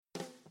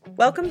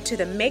Welcome to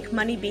the Make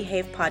Money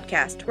Behave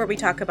podcast, where we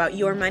talk about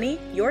your money,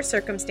 your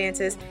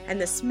circumstances,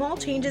 and the small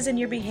changes in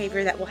your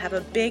behavior that will have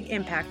a big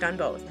impact on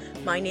both.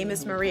 My name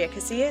is Maria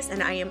Casillas,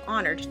 and I am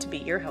honored to be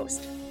your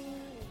host.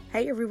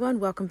 Hey everyone,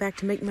 welcome back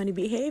to Make Money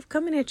Behave,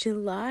 coming at you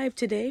live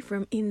today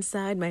from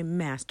inside my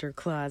master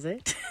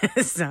closet.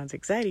 Sounds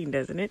exciting,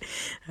 doesn't it?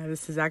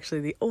 This is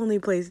actually the only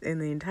place in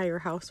the entire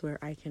house where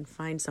I can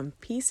find some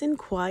peace and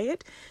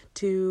quiet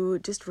to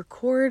just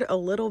record a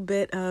little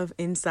bit of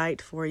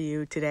insight for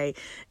you today.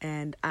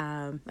 And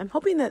I'm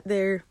hoping that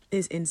there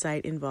is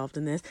insight involved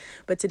in this.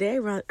 But today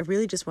I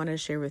really just wanted to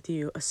share with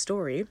you a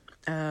story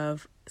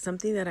of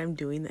something that I'm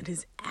doing that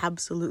is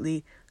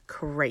absolutely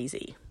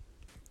crazy.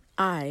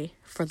 I,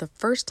 for the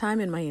first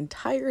time in my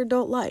entire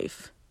adult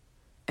life,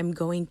 am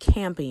going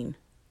camping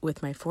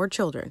with my 4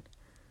 children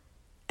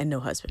and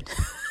no husband.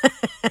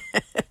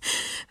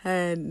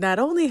 And not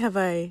only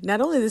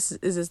is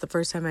this the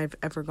first time I've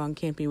ever gone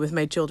camping with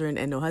my children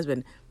and no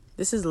husband,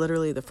 this is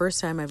literally the first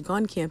time I've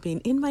gone camping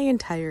in my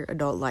entire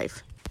adult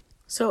life.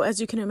 So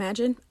as you can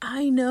imagine,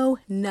 I know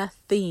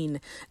nothing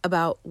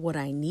about what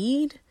I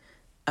need,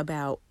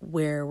 about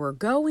where we're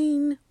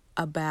going,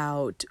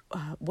 about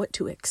what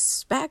to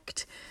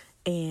expect.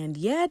 And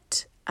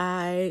yet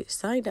I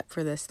signed up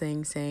for this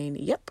thing saying,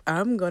 yep,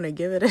 I'm going to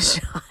give it a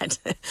shot.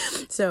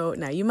 So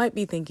now you might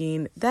be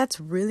thinking, that's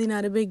really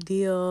not a big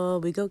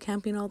deal. We go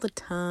camping all the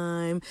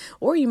time.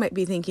 Or you might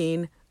be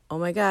thinking, oh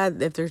my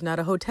God, if there's not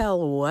a hotel,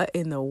 what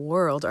in the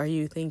world are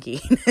you thinking?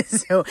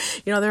 So,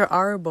 there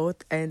are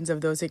both ends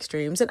of those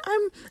extremes. And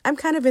I'm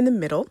kind of in the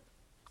middle.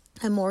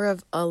 I'm more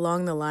of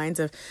along the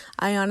lines of,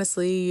 I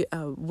honestly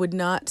would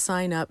not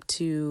sign up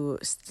to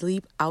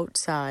sleep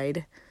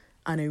outside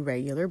on a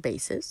regular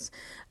basis.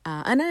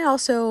 And I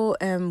also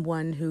am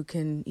one who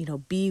can,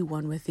 be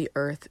one with the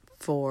earth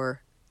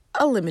for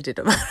a limited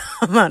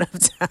amount of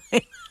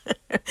time.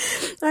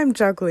 I'm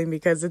chuckling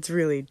because it's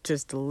really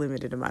just a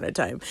limited amount of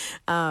time.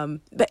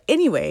 But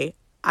anyway,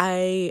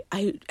 I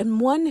am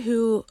one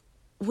who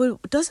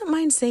doesn't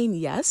mind saying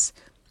yes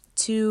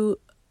to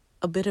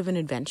a bit of an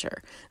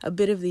adventure, a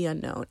bit of the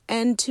unknown.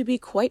 And to be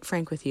quite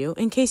frank with you,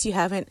 in case you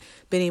haven't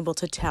been able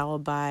to tell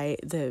by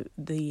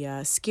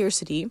the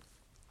scarcity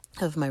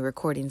of my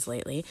recordings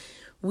lately,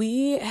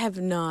 we have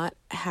not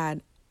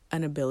had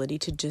an ability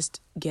to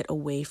just get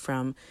away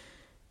from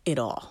it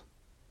all.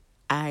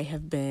 I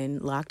have been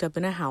locked up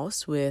in a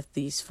house with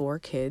these 4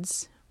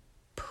 kids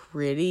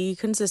pretty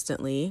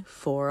consistently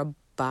for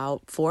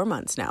about 4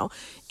 months now.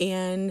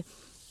 And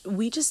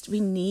we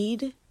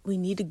need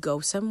to go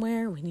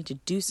somewhere. We need to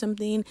do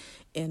something.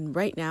 And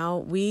right now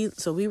we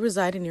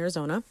reside in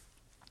Arizona,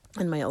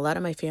 and a lot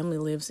of my family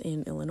lives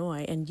in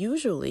Illinois. And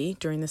usually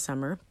during the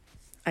summer,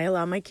 I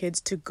allow my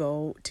kids to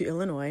go to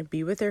Illinois,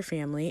 be with their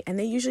family, and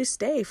they usually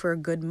stay for a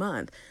good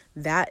month.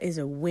 That is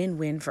a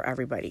win-win for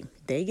everybody.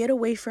 They get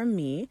away from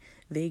me.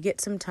 They get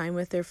some time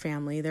with their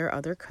family, their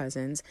other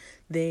cousins.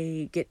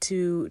 They get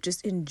to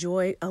just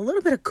enjoy a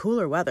little bit of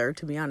cooler weather,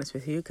 to be honest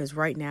with you, because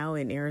right now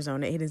in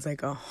Arizona, it is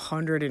like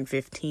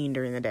 115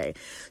 during the day.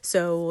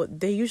 So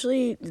they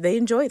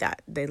enjoy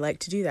that. They like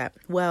to do that.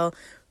 Well,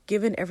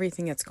 given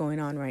everything that's going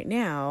on right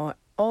now,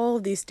 all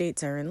of these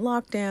states are in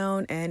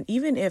lockdown, and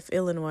even if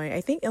I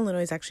think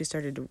Illinois has actually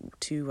started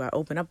to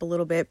open up a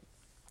little bit.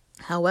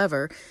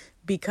 However,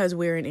 because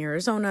we're in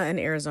Arizona and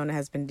Arizona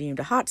has been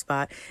deemed a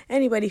hotspot,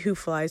 anybody who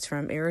flies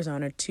from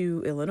Arizona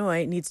to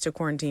Illinois needs to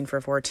quarantine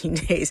for 14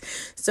 days.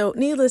 So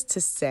needless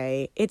to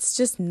say, it's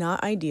just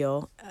not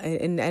ideal.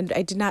 And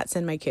I did not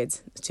send my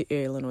kids to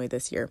Illinois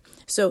this year.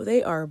 So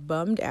they are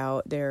bummed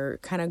out. They're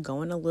kind of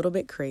going a little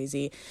bit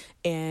crazy.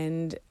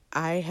 And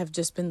I have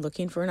just been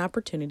looking for an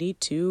opportunity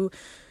to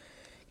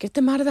get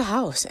them out of the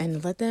house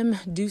and let them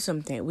do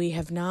something. We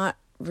have not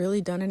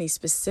really done any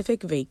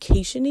specific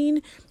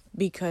vacationing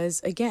because,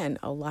 again,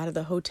 a lot of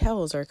the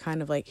hotels are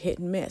kind of like hit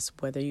and miss,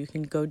 whether you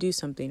can go do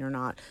something or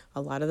not.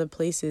 A lot of the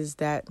places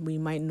that we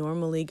might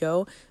normally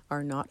go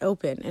are not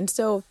open. And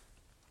so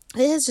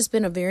it has just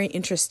been a very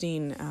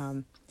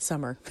interesting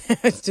summer,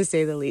 to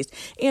say the least.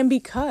 And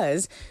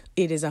because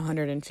it is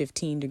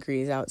 115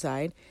 degrees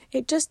outside,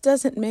 it just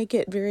doesn't make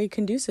it very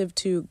conducive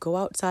to go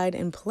outside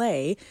and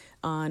play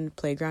on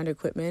playground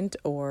equipment,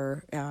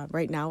 or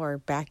right now our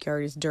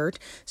backyard is dirt.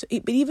 So,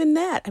 but even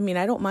that,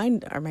 I don't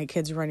mind my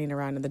kids running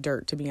around in the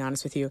dirt, to be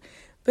honest with you,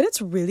 but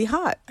it's really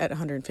hot at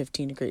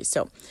 115 degrees.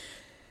 So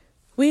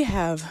we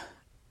have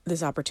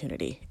this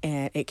opportunity,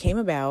 and it came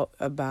about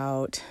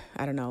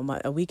I don't know,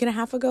 a week and a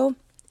half ago.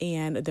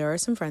 And there are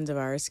some friends of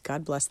ours,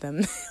 God bless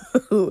them,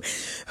 who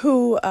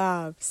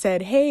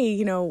said,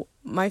 hey,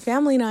 my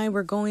family and I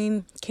were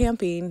going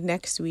camping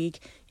next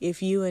week.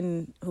 If you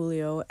and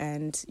Julio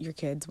and your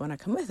kids want to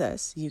come with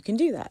us, you can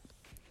do that.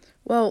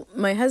 Well,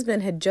 my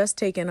husband had just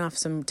taken off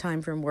some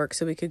time from work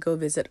so we could go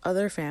visit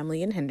other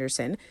family in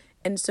Henderson.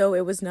 And so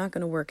it was not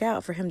going to work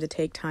out for him to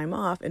take time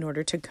off in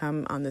order to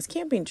come on this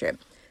camping trip.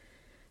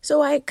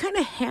 So I kind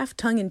of half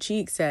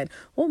tongue-in-cheek said,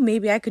 well,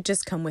 maybe I could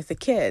just come with the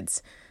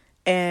kids.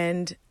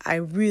 And I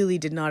really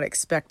did not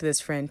expect this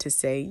friend to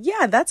say,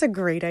 yeah, that's a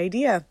great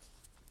idea.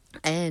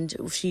 And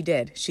she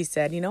did. She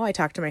said, I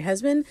talked to my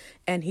husband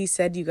and he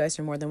said, you guys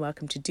are more than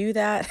welcome to do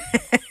that.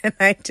 And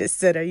I just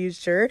said, are you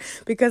sure?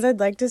 Because I'd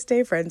like to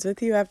stay friends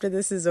with you after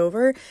this is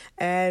over.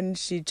 And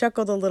she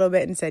chuckled a little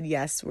bit and said,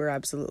 yes, we're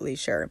absolutely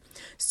sure.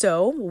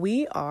 So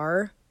we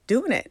are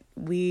doing it.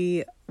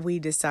 We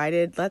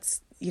decided,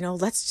 let's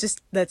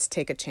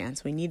take a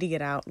chance. We need to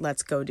get out.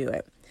 Let's go do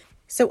it.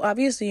 So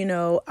obviously,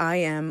 I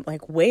am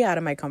like way out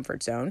of my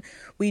comfort zone.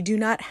 We do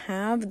not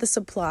have the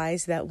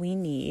supplies that we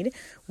need.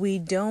 We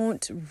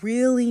don't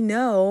really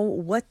know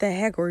what the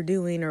heck we're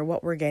doing or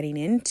what we're getting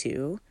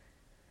into.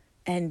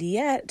 And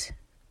yet,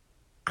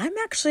 I'm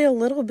actually a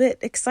little bit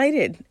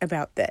excited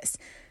about this.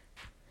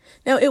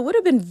 Now, it would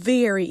have been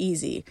very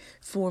easy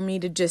for me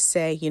to just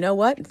say, you know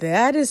what?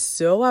 That is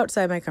so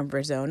outside my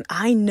comfort zone.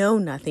 I know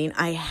nothing.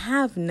 I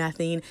have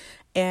nothing.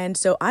 And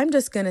so I'm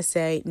just going to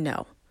say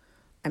no.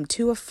 I'm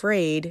too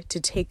afraid to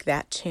take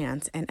that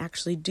chance and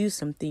actually do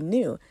something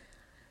new.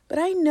 But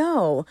I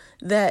know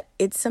that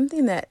it's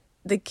something that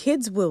the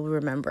kids will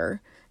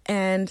remember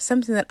and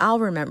something that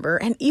I'll remember.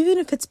 And even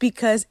if it's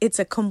because it's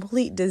a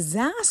complete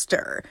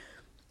disaster,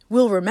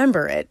 we'll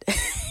remember it.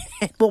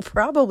 And we'll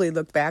probably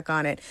look back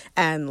on it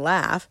and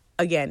laugh,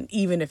 again,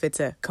 even if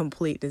it's a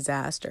complete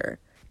disaster.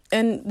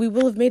 And we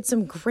will have made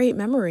some great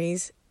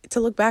memories to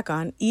look back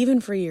on, even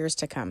for years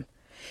to come.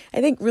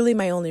 I think really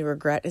my only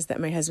regret is that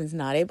my husband's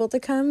not able to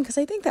come, because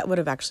I think that would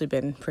have actually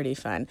been pretty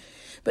fun.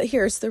 But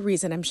here's the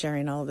reason I'm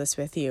sharing all of this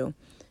with you.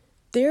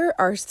 There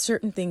are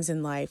certain things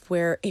in life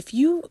where if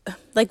you,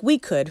 like we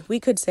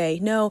could say,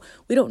 no,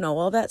 we don't know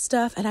all that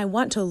stuff, and I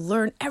want to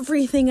learn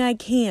everything I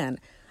can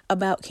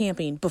about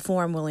camping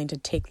before I'm willing to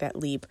take that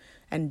leap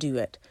and do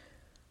it.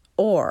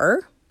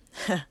 Or,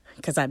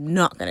 because I'm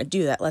not going to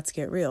do that, let's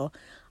get real,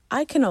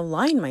 I can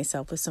align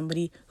myself with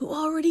somebody who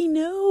already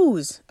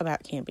knows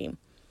about camping.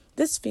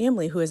 This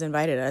family who has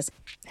invited us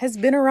has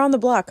been around the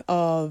block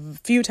a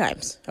few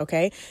times,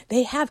 okay?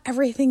 They have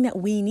everything that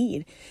we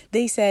need.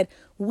 They said,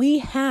 we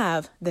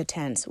have the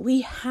tents,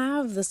 we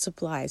have the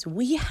supplies,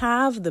 we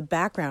have the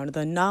background,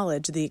 the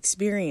knowledge, the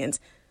experience.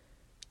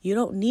 You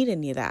don't need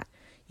any of that.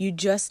 You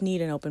just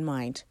need an open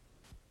mind.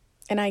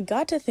 And I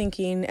got to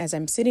thinking as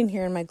I'm sitting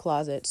here in my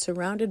closet,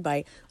 surrounded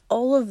by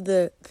all of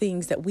the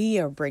things that we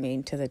are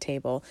bringing to the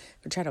table,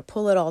 to try to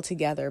pull it all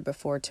together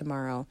before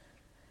tomorrow.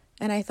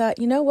 And I thought,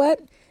 you know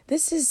what?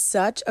 This is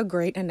such a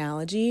great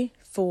analogy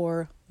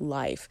for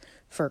life,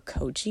 for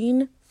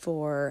coaching,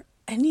 for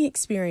any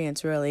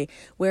experience really,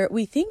 where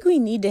we think we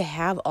need to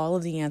have all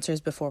of the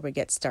answers before we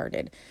get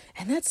started.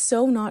 And that's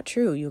so not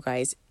true, you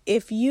guys.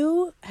 If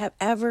you have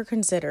ever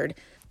considered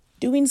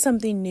doing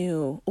something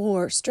new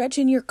or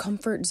stretching your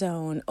comfort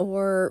zone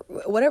or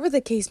whatever the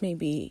case may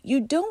be,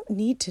 you don't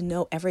need to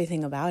know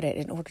everything about it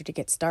in order to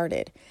get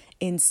started.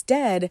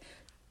 Instead,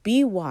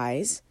 be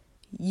wise.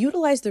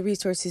 Utilize the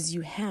resources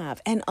you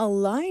have and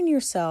align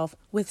yourself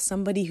with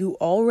somebody who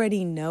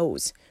already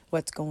knows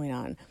what's going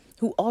on,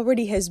 who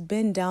already has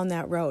been down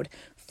that road.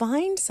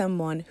 Find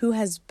someone who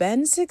has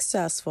been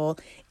successful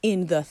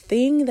in the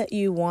thing that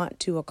you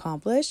want to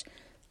accomplish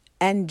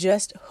and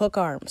just hook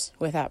arms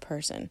with that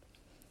person.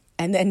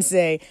 And then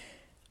say,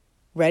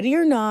 ready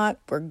or not,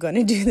 we're going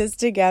to do this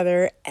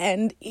together.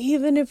 And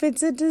even if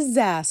it's a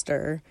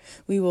disaster,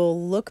 we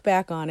will look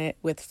back on it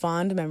with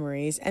fond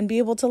memories and be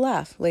able to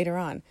laugh later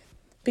on.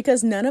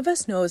 Because none of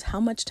us knows how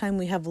much time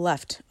we have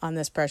left on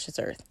this precious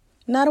earth.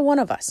 Not a one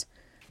of us.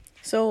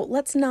 So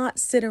let's not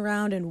sit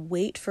around and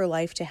wait for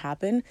life to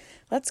happen.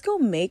 Let's go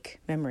make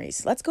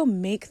memories. Let's go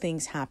make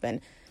things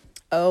happen.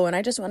 Oh, and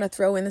I just want to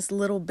throw in this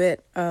little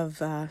bit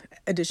of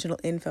additional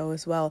info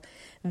as well.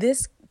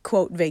 This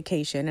quote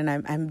vacation,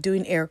 and I'm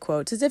doing air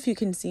quotes as if you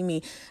can see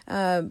me,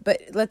 but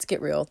let's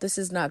get real. This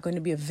is not going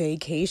to be a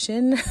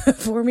vacation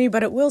for me,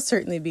 but it will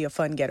certainly be a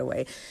fun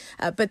getaway.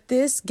 But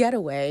this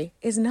getaway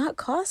is not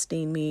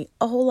costing me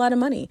a whole lot of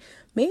money,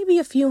 maybe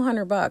a few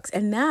 $100,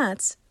 and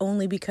that's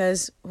only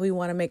because we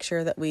want to make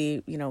sure that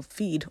we,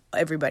 feed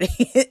everybody,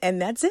 and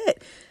that's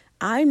it.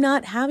 I'm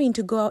not having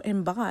to go out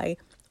and buy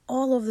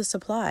all of the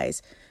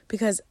supplies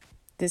because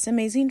this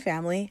amazing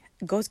family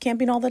goes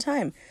camping all the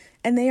time.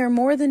 And they are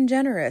more than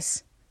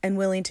generous and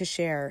willing to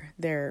share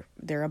their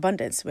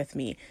abundance with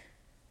me.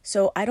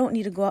 So I don't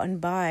need to go out and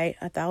buy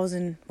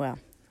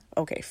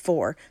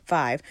 4,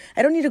 5.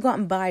 I don't need to go out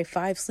and buy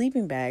 5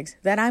 sleeping bags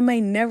that I may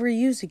never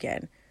use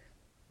again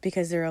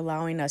because they're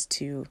allowing us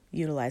to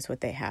utilize what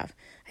they have.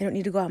 I don't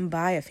need to go out and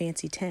buy a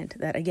fancy tent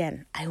that,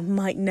 again, I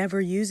might never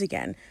use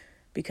again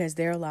because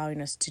they're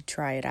allowing us to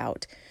try it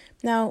out.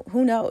 Now,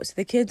 who knows?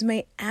 The kids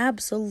may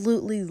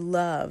absolutely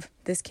love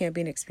this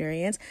camping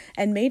experience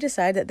and may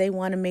decide that they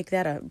want to make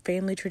that a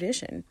family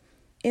tradition.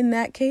 In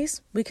that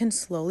case, we can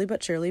slowly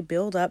but surely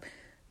build up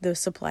the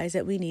supplies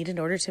that we need in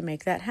order to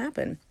make that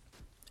happen.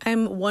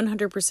 I'm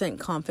 100%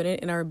 confident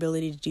in our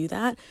ability to do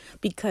that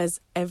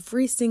because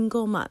every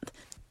single month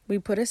we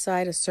put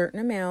aside a certain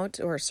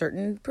amount or a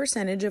certain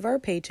percentage of our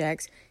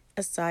paychecks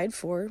aside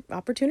for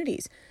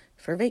opportunities,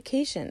 for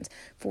vacations,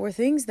 for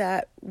things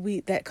that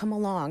come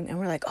along and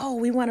we're like, oh,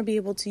 we want to be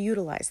able to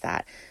utilize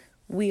that.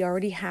 we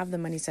already have the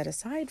money set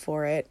aside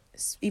for it,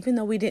 even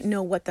though we didn't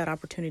know what that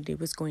opportunity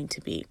was going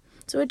to be.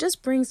 So it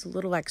just brings a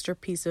little extra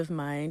peace of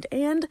mind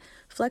and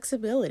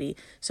flexibility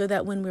so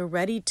that when we're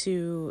ready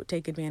to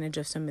take advantage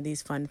of some of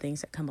these fun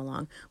things that come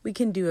along, we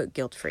can do it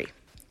guilt-free.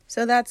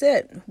 So that's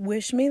it.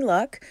 Wish me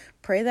luck.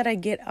 Pray that I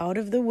get out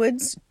of the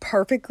woods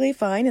perfectly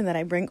fine and that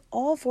I bring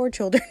all 4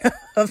 children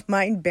of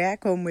mine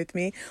back home with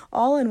me,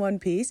 all in one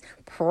piece.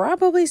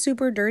 Probably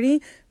super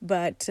dirty,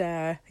 but,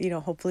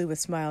 hopefully with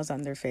smiles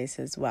on their face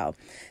as well.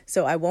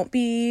 So I won't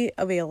be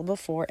available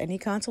for any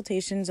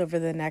consultations over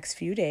the next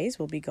few days.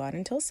 We'll be gone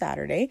until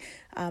Saturday.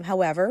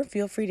 However,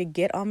 feel free to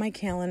get on my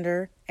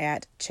calendar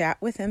at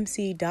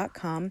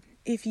chatwithmc.com.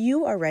 If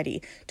you are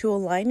ready to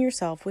align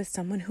yourself with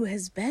someone who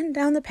has been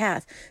down the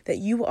path that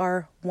you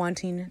are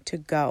wanting to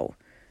go,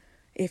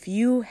 if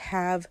you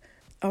have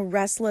a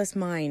restless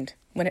mind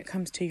when it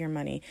comes to your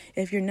money,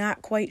 if you're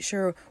not quite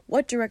sure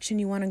what direction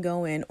you want to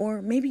go in,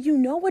 or maybe you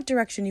know what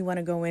direction you want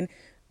to go in,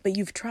 but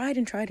you've tried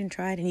and tried and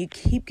tried and you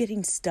keep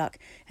getting stuck,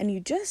 and you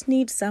just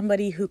need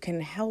somebody who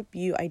can help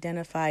you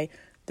identify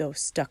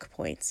those stuck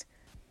points,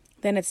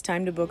 then it's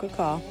time to book a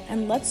call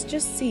and let's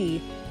just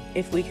see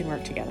if we can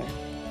work together.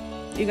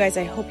 You guys,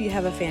 I hope you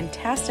have a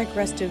fantastic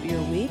rest of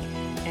your week.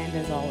 And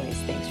as always,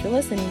 thanks for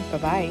listening.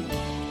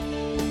 Bye-bye.